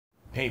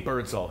Hey,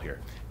 Birdsall here.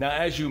 Now,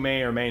 as you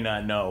may or may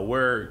not know,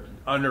 we're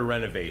under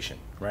renovation,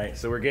 right?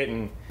 So we're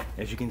getting,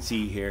 as you can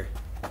see here,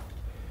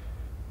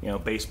 you know,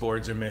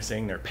 baseboards are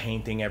missing, they're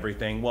painting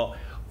everything. Well,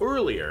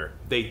 earlier,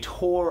 they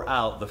tore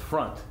out the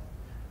front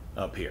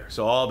up here.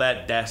 So all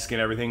that desk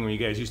and everything, when you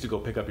guys used to go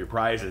pick up your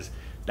prizes,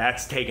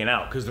 that's taken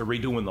out because they're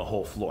redoing the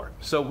whole floor.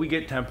 So we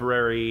get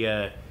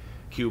temporary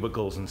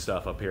cubicles and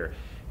stuff up here.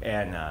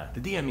 And the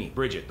DME,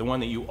 Bridget, the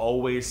one that you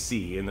always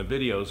see in the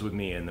videos with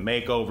me and the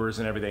makeovers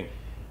and everything,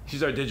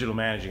 she's our digital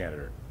managing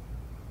editor.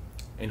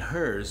 And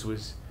hers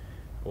was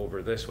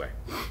over this way.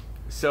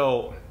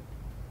 So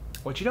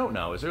what you don't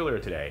know is earlier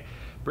today,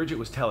 Bridget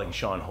was telling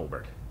Sean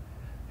Holbert,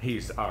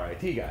 he's our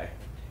IT guy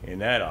in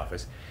that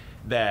office,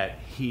 that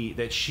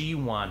she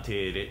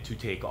wanted it to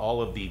take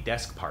all of the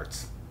desk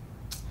parts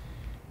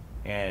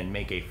and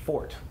make a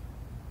fort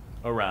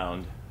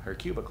around her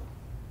cubicle.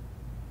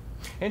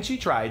 And she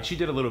tried, she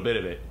did a little bit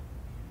of it,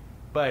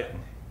 but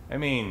I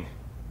mean,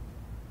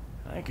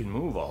 I can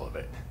move all of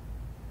it.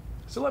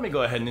 So let me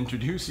go ahead and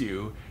introduce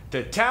you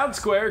to Town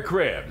Square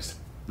Cribs,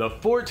 the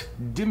Fort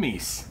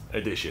DeMeis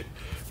edition.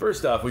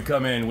 First off, we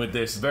come in with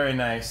this very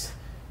nice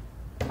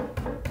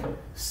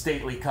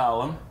stately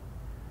column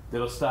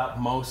that'll stop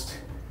most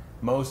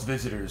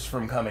visitors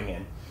from coming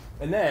in.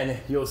 And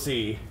then you'll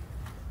see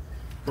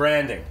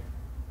branding.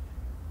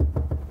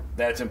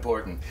 That's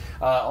important.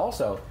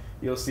 Also,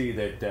 you'll see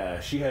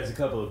that she has a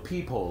couple of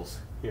peepholes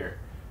here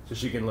so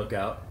she can look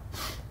out.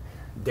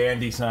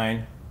 Dandy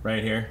sign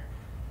right here.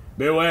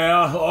 Beware,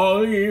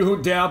 all you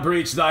who dare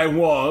breach thy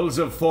walls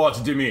of Fort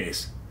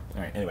DeMeis.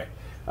 All right, anyway.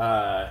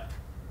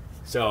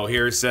 So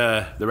here's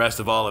the rest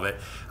of all of it.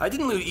 I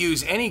didn't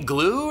use any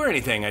glue or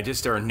anything,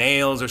 or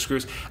nails or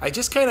screws. I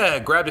just kind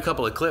of grabbed a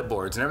couple of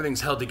clipboards and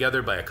everything's held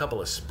together by a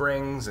couple of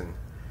springs and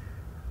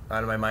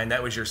out of my mind.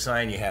 That was your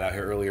sign you had out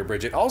here earlier,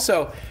 Bridget.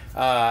 Also,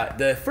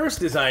 the first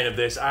design of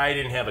this, I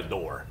didn't have a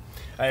door.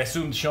 I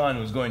assumed Sean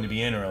was going to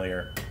be in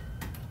earlier.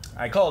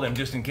 I called him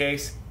just in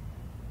case.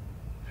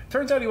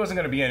 Turns out he wasn't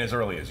going to be in as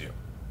early as you.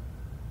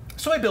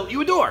 So I built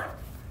you a door.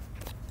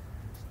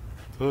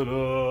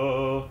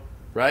 Ta-da!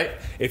 Right?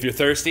 If you're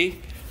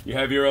thirsty, you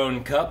have your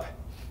own cup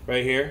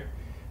right here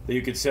that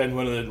you could send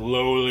one of the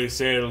lowly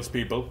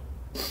salespeople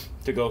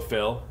to go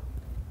fill.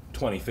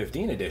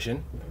 2015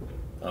 edition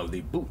of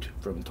the boot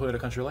from Toyota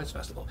Country Lights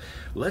Festival.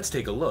 Let's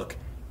take a look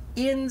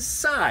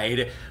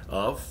inside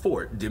of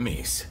Fort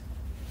DeMeis.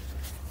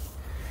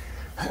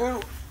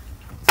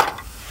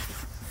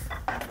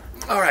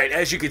 All right,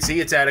 as you can see,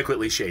 it's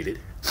adequately shaded.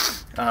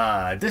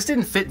 This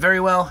didn't fit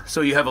very well,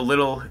 so you have a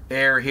little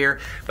air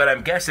here, but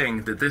I'm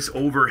guessing that this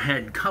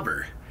overhead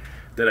cover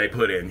that I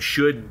put in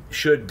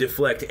should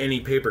deflect any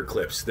paper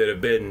clips that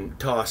have been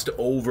tossed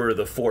over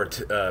the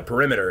fort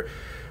perimeter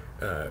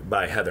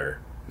by Heather,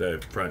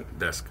 the front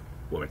desk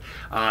woman.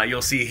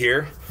 You'll see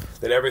here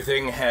that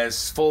everything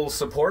has full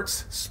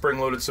supports,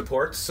 spring-loaded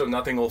supports, so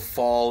nothing will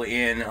fall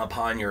in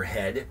upon your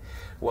head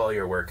while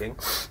you're working.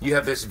 You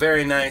have this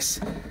very nice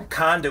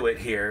conduit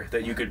here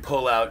that you could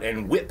pull out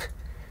and whip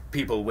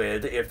people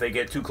with if they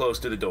get too close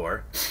to the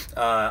door.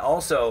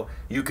 Also,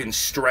 you can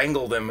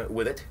strangle them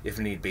with it if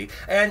need be.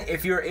 And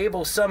if you're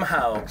able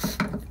somehow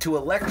to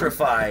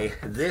electrify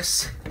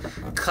this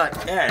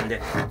cut end,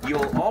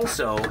 you'll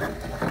also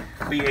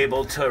be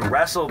able to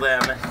wrestle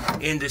them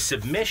into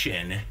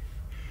submission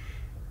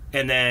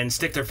and then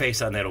stick their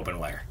face on that open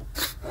wire.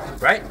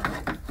 Right?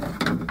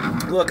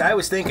 Look, I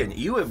was thinking,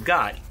 you have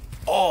got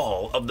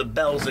all of the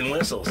bells and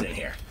whistles in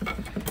here.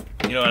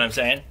 You know what I'm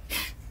saying?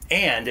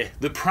 And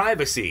the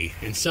privacy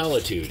and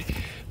solitude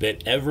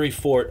that every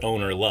fort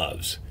owner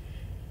loves.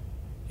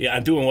 Yeah,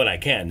 I'm doing what I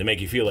can to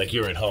make you feel like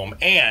you're at home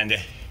and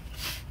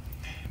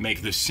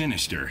make the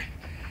sinister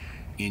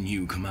in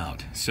you come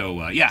out.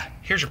 So, yeah,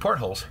 here's your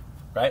portholes,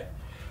 right?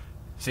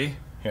 See?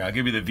 Here, I'll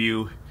give you the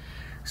view.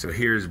 So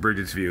here's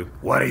Bridget's view.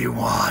 What do you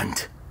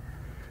want?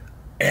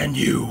 And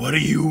you, what do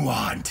you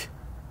want?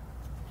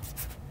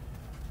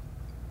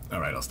 All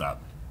right, I'll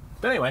stop.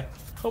 But anyway,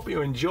 hope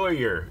you enjoy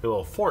your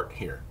little fort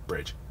here,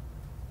 Bridge.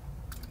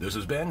 This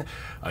has been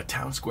a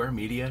Town Square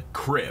Media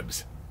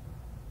Cribs.